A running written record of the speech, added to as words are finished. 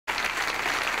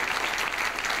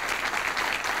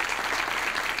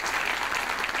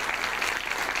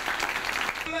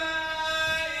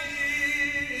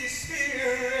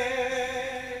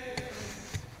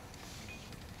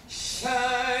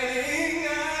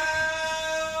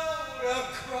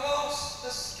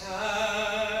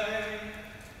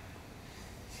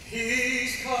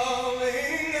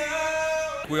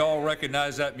we all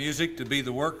recognize that music to be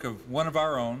the work of one of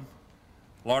our own,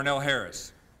 Larnelle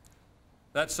Harris.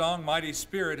 That song, Mighty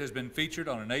Spirit, has been featured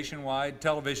on a nationwide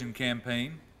television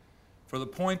campaign for the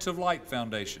Points of Light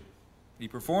Foundation. He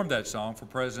performed that song for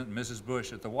President and Mrs.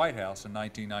 Bush at the White House in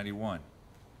 1991.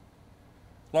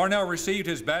 Larnelle received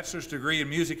his bachelor's degree in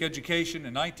music education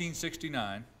in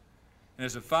 1969 and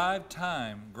is a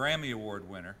 5-time Grammy Award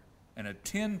winner and a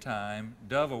 10-time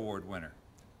Dove Award winner.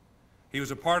 He was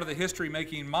a part of the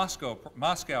history-making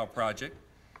Moscow project,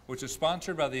 which is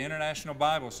sponsored by the International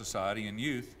Bible Society and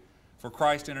Youth for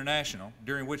Christ International,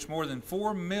 during which more than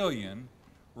 4 million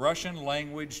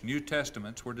Russian-language New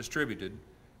Testaments were distributed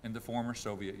in the former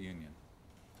Soviet Union.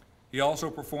 He also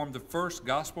performed the first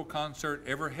gospel concert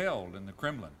ever held in the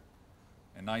Kremlin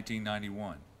in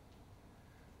 1991.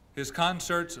 His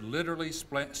concerts literally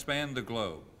spanned the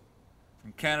globe,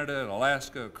 from Canada,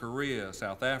 Alaska, Korea,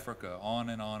 South Africa, on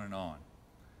and on and on.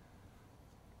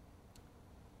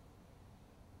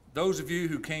 Those of you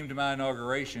who came to my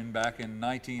inauguration back in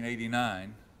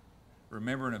 1989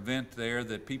 remember an event there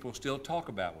that people still talk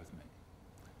about with me.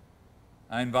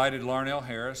 I invited Larnelle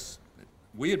Harris, that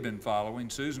we had been following,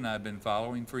 Susan and I had been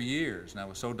following for years, and I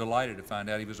was so delighted to find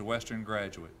out he was a Western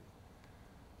graduate.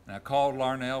 And I called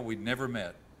Larnelle, we'd never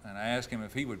met, and I asked him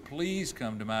if he would please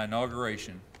come to my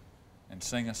inauguration and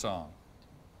sing a song.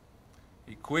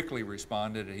 He quickly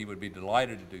responded that he would be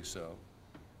delighted to do so,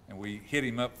 and we hit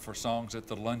him up for songs at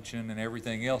the luncheon and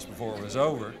everything else before it was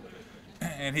over,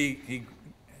 and he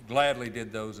gladly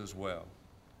did those as well.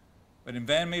 But in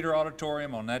Van Meter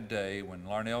Auditorium on that day, when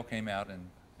Larnelle came out and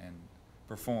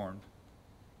performed,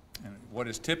 and what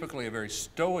is typically a very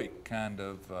stoic kind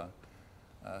of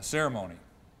ceremony,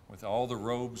 with all the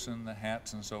robes and the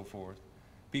hats and so forth,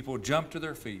 people jumped to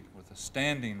their feet with a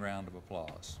standing round of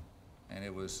applause. And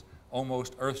it was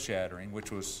almost earth-shattering, which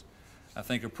was, I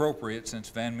think, appropriate since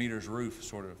Van Meter's roof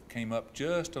sort of came up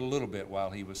just a little bit while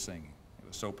he was singing. It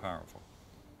was so powerful.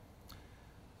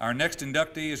 Our next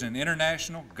inductee is an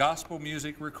international gospel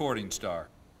music recording star,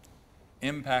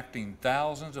 impacting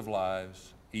thousands of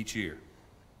lives each year.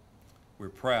 We're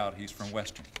proud he's from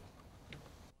Western.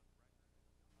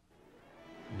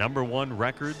 #1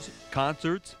 records,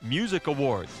 concerts, music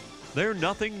awards. They're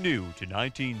nothing new to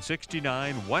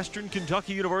 1969 Western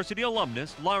Kentucky University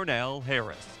alumnus Larnelle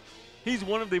Harris. He's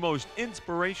one of the most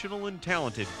inspirational and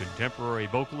talented contemporary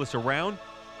vocalists around,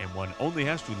 and one only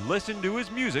has to listen to his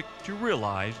music to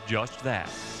realize just that.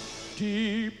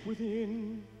 Deep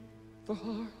within the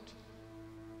heart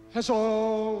has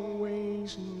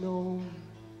always known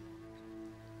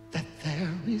that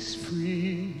there is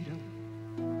freedom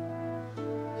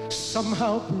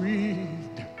somehow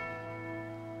breathed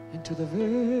into the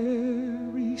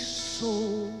very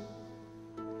soul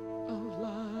of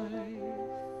life.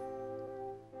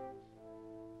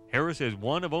 Harris is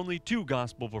one of only 2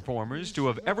 gospel performers to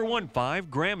have ever won 5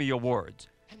 Grammy Awards.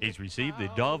 He's received the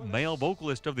Dove Male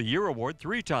Vocalist of the Year Award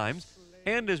 3 times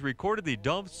and has recorded the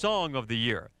Dove Song of the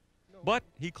Year. But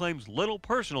he claims little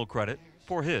personal credit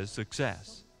for his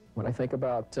success. When I think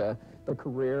about the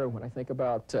career, when I think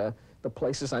about the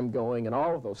places I'm going and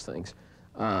all of those things,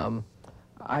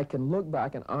 I can look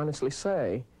back and honestly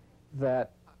say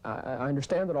that I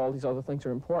understand that all these other things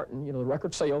are important. You know, the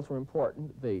record sales were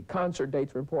important, the concert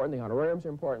dates were important, the honorariums are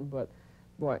important, but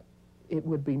boy, it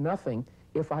would be nothing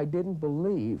if I didn't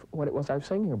believe what it was I was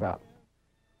singing about.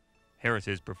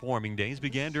 Harris's performing days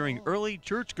began during early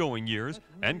church-going years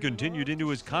and continued into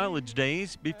his college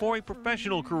days before a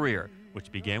professional career,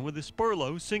 which began with the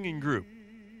Spurlow Singing Group.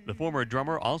 The former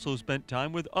drummer also spent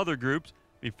time with other groups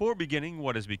before beginning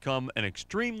what has become an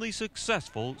extremely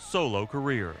successful solo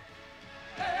career.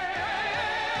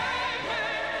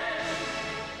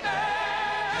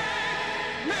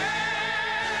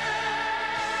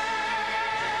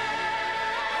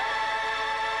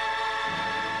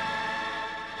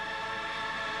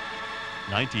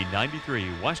 In 1993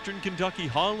 Western Kentucky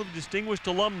Hall of Distinguished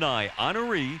Alumni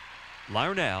honoree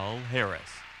Larnelle Harris.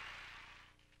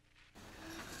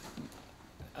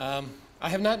 I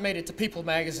have not made it to People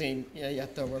magazine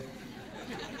yet, though. We're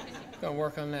going to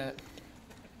work on that.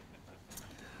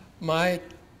 My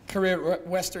career at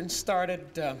Western started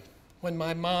when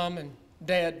my mom and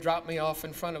dad dropped me off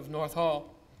in front of North Hall.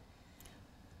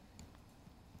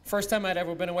 First time I'd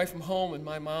ever been away from home, and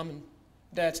my mom and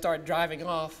dad started driving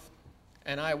off,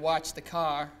 and I watched the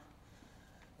car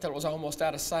until it was almost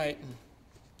out of sight. And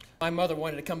my mother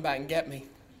wanted to come back and get me,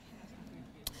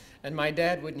 and my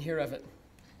dad wouldn't hear of it.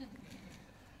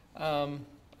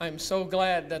 I'm so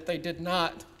glad that they did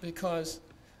not, because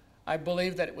I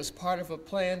believe that it was part of a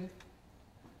plan.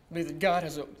 I believe that God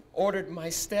has ordered my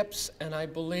steps, and I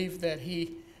believe that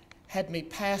He had me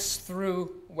pass through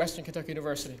Western Kentucky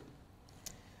University.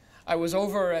 I was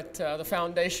over at the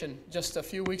foundation just a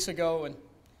few weeks ago, and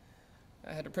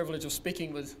I had the privilege of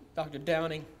speaking with Dr.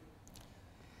 Downing.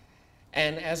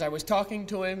 And as I was talking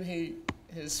to him,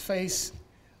 his face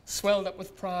swelled up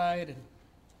with pride, and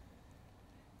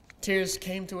tears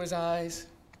came to his eyes.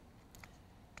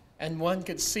 And one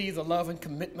could see the love and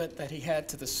commitment that he had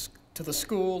to the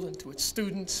school and to its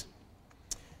students.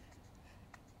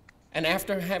 And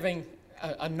after having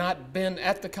not been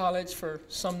at the college for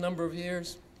some number of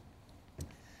years,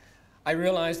 I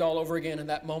realized all over again in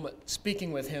that moment,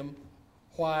 speaking with him,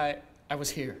 why I was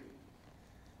here.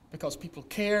 Because people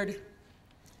cared,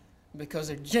 because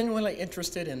they're genuinely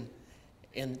interested in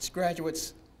its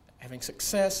graduates having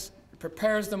success. It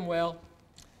prepares them well.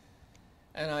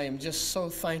 And I am just so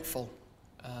thankful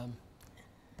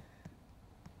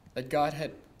that God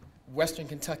had Western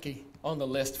Kentucky on the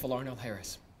list for Larnelle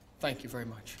Harris. Thank you very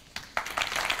much.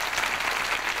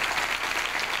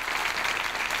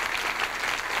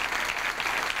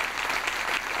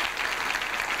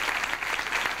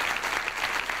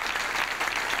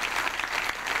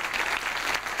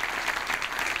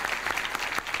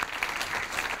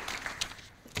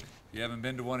 If you haven't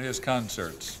been to one of his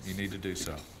concerts, you need to do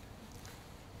so.